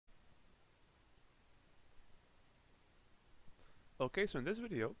Okay, so in this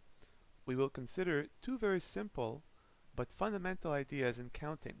video, we will consider two very simple but fundamental ideas in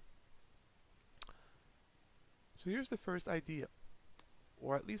counting. So here's the first idea,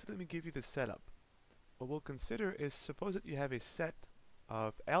 or at least let me give you the setup. What we'll consider is, suppose that you have a set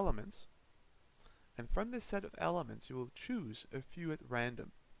of elements, and from this set of elements you will choose a few at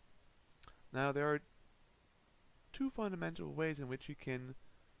random. Now there are two fundamental ways in which you can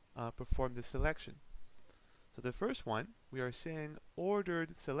perform this selection. So the first one, we are saying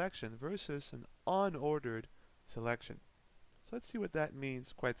ordered selection versus an unordered selection. So let's see what that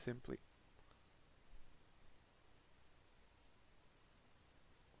means quite simply.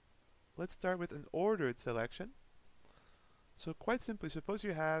 Let's start with an ordered selection. So quite simply, suppose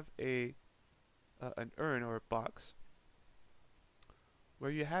you have an urn or a box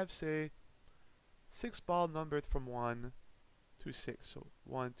where you have, say, 6 balls numbered from 1 to 6. So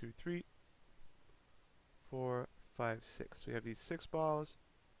 1, 2, 3, 4, 5, 6. So you have these 6 balls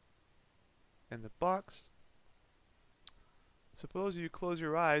in the box. Suppose you close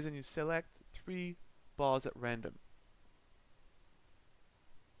your eyes and you select 3 balls at random.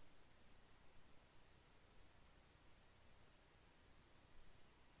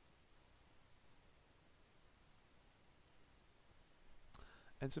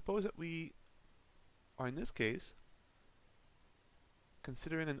 And suppose that we are, in this case,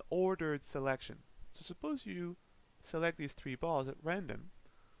 considering an ordered selection. So suppose you select these 3 balls at random.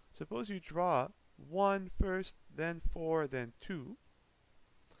 Suppose you draw 1 first, then 4, then 2.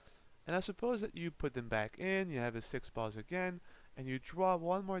 And I suppose that you put them back in, you have the 6 balls again, and you draw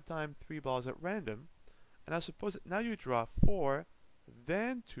one more time 3 balls at random. And I suppose that now you draw 4,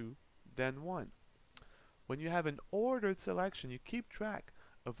 then 2, then 1. When you have an ordered selection, you keep track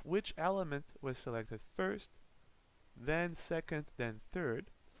of which element was selected first, then second, then third.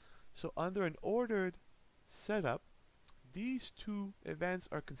 So under an ordered setup, these two events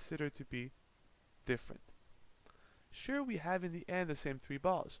are considered to be different. Sure, we have in the end the same 3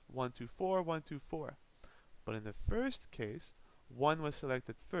 balls, 1, 2, 4, 1, 2, 4. But in the first case, 1 was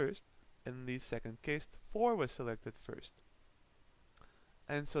selected first, and in the second case, 4 was selected first.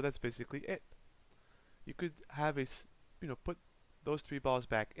 And so that's basically it. You could have put those 3 balls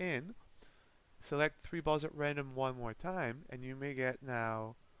back in, select 3 balls at random one more time, and you may get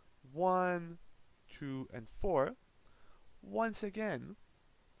now 1, 2, and 4. Once again,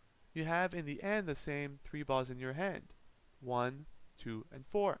 you have in the end the same 3 balls in your hand, 1, 2, and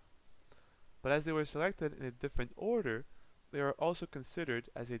 4. But as they were selected in a different order, they are also considered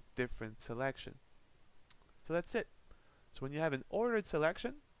as a different selection. So that's it. So when you have an ordered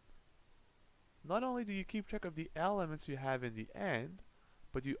selection, not only do you keep track of the elements you have in the end,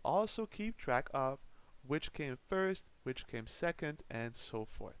 but you also keep track of which came first, which came second, and so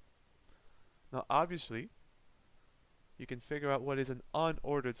forth. Now obviously, you can figure out what is an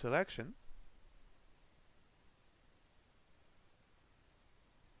unordered selection.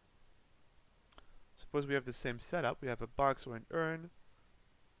 Suppose we have the same setup. We have a box or an urn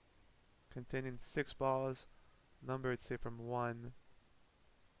containing 6 balls, numbered say from 1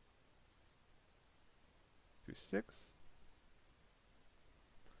 to 6.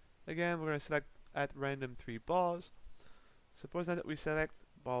 Again, we're going to select at random 3 balls. Suppose now that we select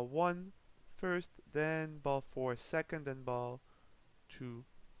ball 1 first, then ball 4 second, then ball 2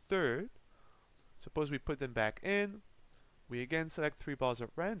 third. Suppose we put them back in. We again select 3 balls at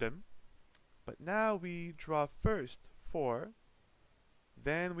random, but now we draw first 4,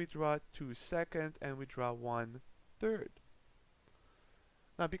 then we draw 2 second, and we draw 1 third.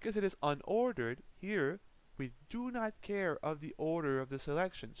 Now because it is unordered, here we do not care of the order of the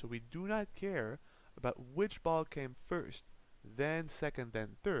selection. So we do not care about which ball came first, then second, then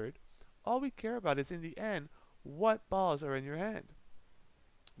third. All we care about is in the end, what balls are in your hand.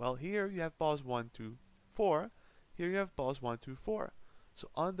 Well, here you have balls 1, 2, 4. Here you have balls 1, 2, 4.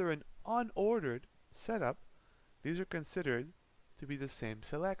 So under an unordered setup, these are considered to be the same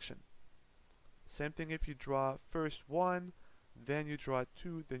selection. Same thing if you draw first 1, then you draw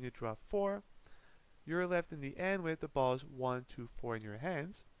 2, then you draw 4. You're left in the end with the balls 1, 2, 4 in your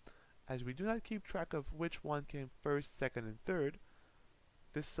hands. As we do not keep track of which one came first, second, and third,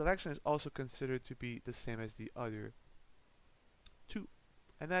 this selection is also considered to be the same as the other two.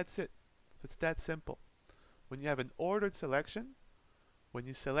 And that's it. So it's that simple. When you have an ordered selection, when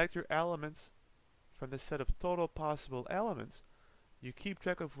you select your elements from the set of total possible elements, you keep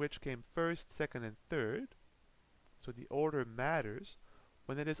track of which came first, second, and third. So the order matters.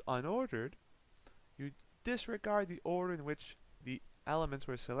 When it is unordered, you disregard the order in which the elements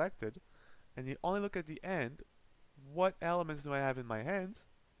were selected, and you only look at the end. What elements do I have in my hands?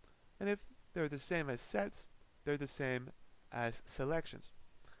 And if they're the same as sets, they're the same as selections,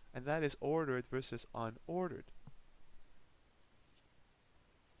 and that is ordered versus unordered.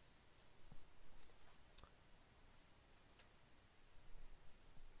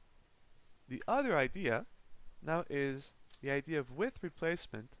 The other idea now is the idea of with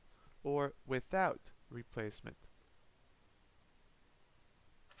replacement or without replacement.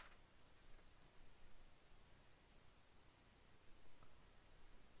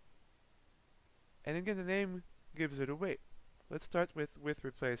 And again, the name gives it away. Let's start with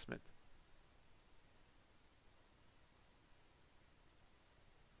replacement.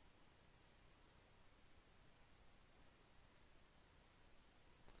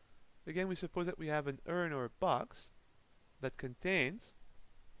 Again, we suppose that we have an urn or a box that contains,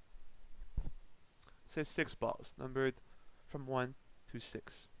 say, 6 balls, numbered from 1 to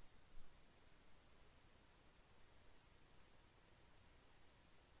 6.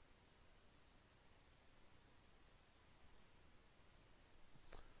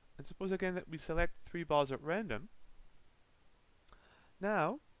 And suppose again that we select 3 balls at random.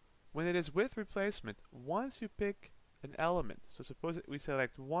 Now, when it is with replacement, once you pick an element, so suppose that we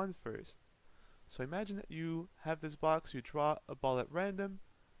select 1 first. So imagine that you have this box, you draw a ball at random,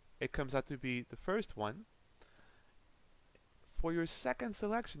 it comes out to be the first one. For your second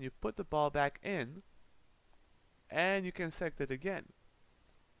selection, you put the ball back in, and you can select it again.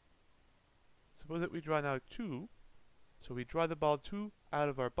 Suppose that we draw now 2, so we draw the ball 2 out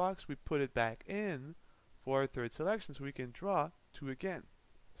of our box, we put it back in for our third selection, so we can draw 2 again.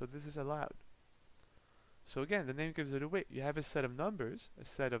 So this is allowed. So again, the name gives it away. You have a set of numbers, a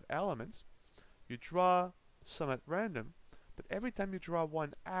set of elements. You draw some at random, but every time you draw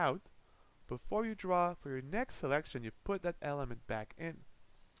one out, before you draw for your next selection, you put that element back in.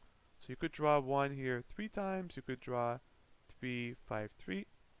 So you could draw 1 here 3 times, you could draw 3, 5, 3.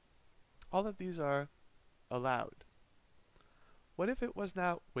 All of these are allowed. What if it was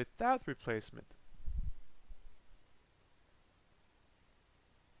now without replacement?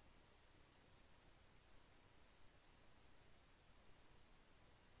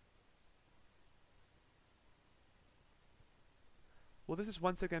 Well, this is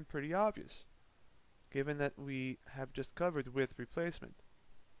once again pretty obvious, given that we have just covered with replacement.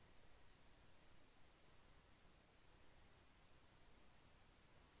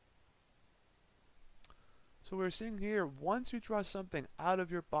 So we're seeing here, once you draw something out of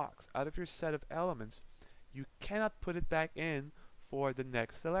your box, out of your set of elements, you cannot put it back in for the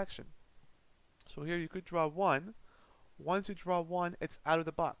next selection. So here you could draw 1. Once you draw 1, it's out of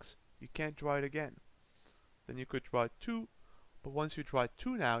the box. You can't draw it again. Then you could draw 2. But once you draw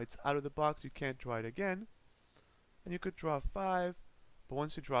 2 now, it's out of the box, you can't draw it again. And you could draw 5, but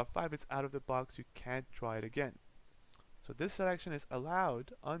once you draw 5, it's out of the box, you can't draw it again. So this selection is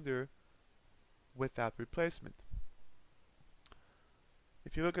allowed under without replacement.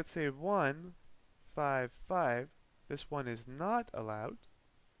 If you look at, say, 1, 5, 5, this one is not allowed,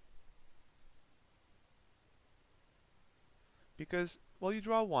 because, well, you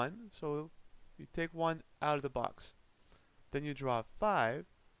draw 1, so you take 1 out of the box. Then you draw 5,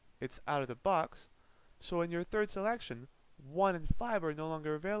 it's out of the box, so in your third selection, 1 and 5 are no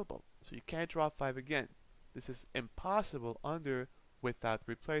longer available, so you can't draw 5 again. This is impossible under without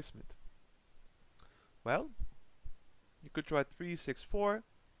replacement. Well, you could draw 3, 6, 4,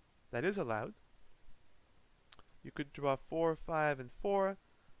 that is allowed. You could draw 4, 5, and 4,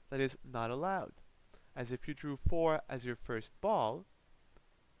 that is not allowed. As if you drew 4 as your first ball,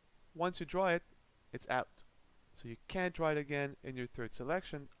 once you draw it, it's out. So you can't draw it again in your third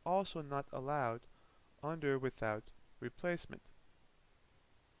selection, also not allowed under without replacement.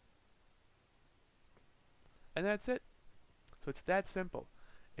 And that's it. So it's that simple.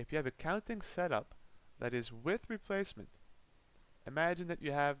 If you have a counting setup that is with replacement, imagine that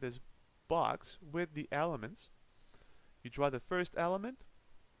you have this box with the elements. You draw the first element,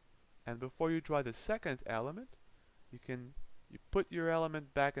 and before you draw the second element, you put your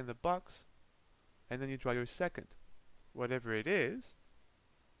element back in the box, and then you draw your second. Whatever it is,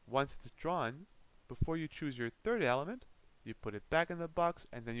 once it's drawn, before you choose your third element, you put it back in the box,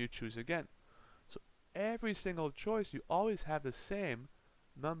 and then you choose again. So every single choice, you always have the same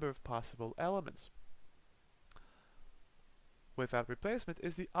number of possible elements. Without replacement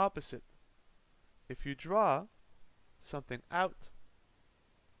is the opposite. If you draw something out,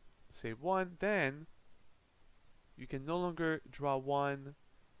 say 1, then you can no longer draw 1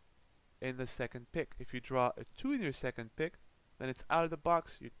 in the second pick. If you draw a 2 in your second pick, then it's out of the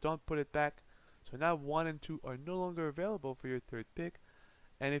box, you don't put it back. So now 1 and 2 are no longer available for your third pick.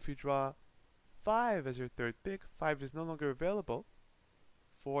 And if you draw 5 as your third pick, 5 is no longer available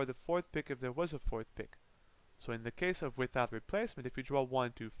for the fourth pick if there was a fourth pick. So in the case of without replacement, if you draw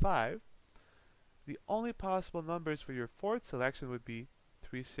 1, 2, 5, the only possible numbers for your fourth selection would be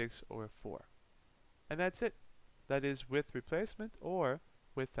 3, 6, or 4. And that's it. That is with replacement or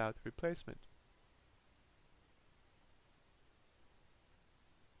without replacement.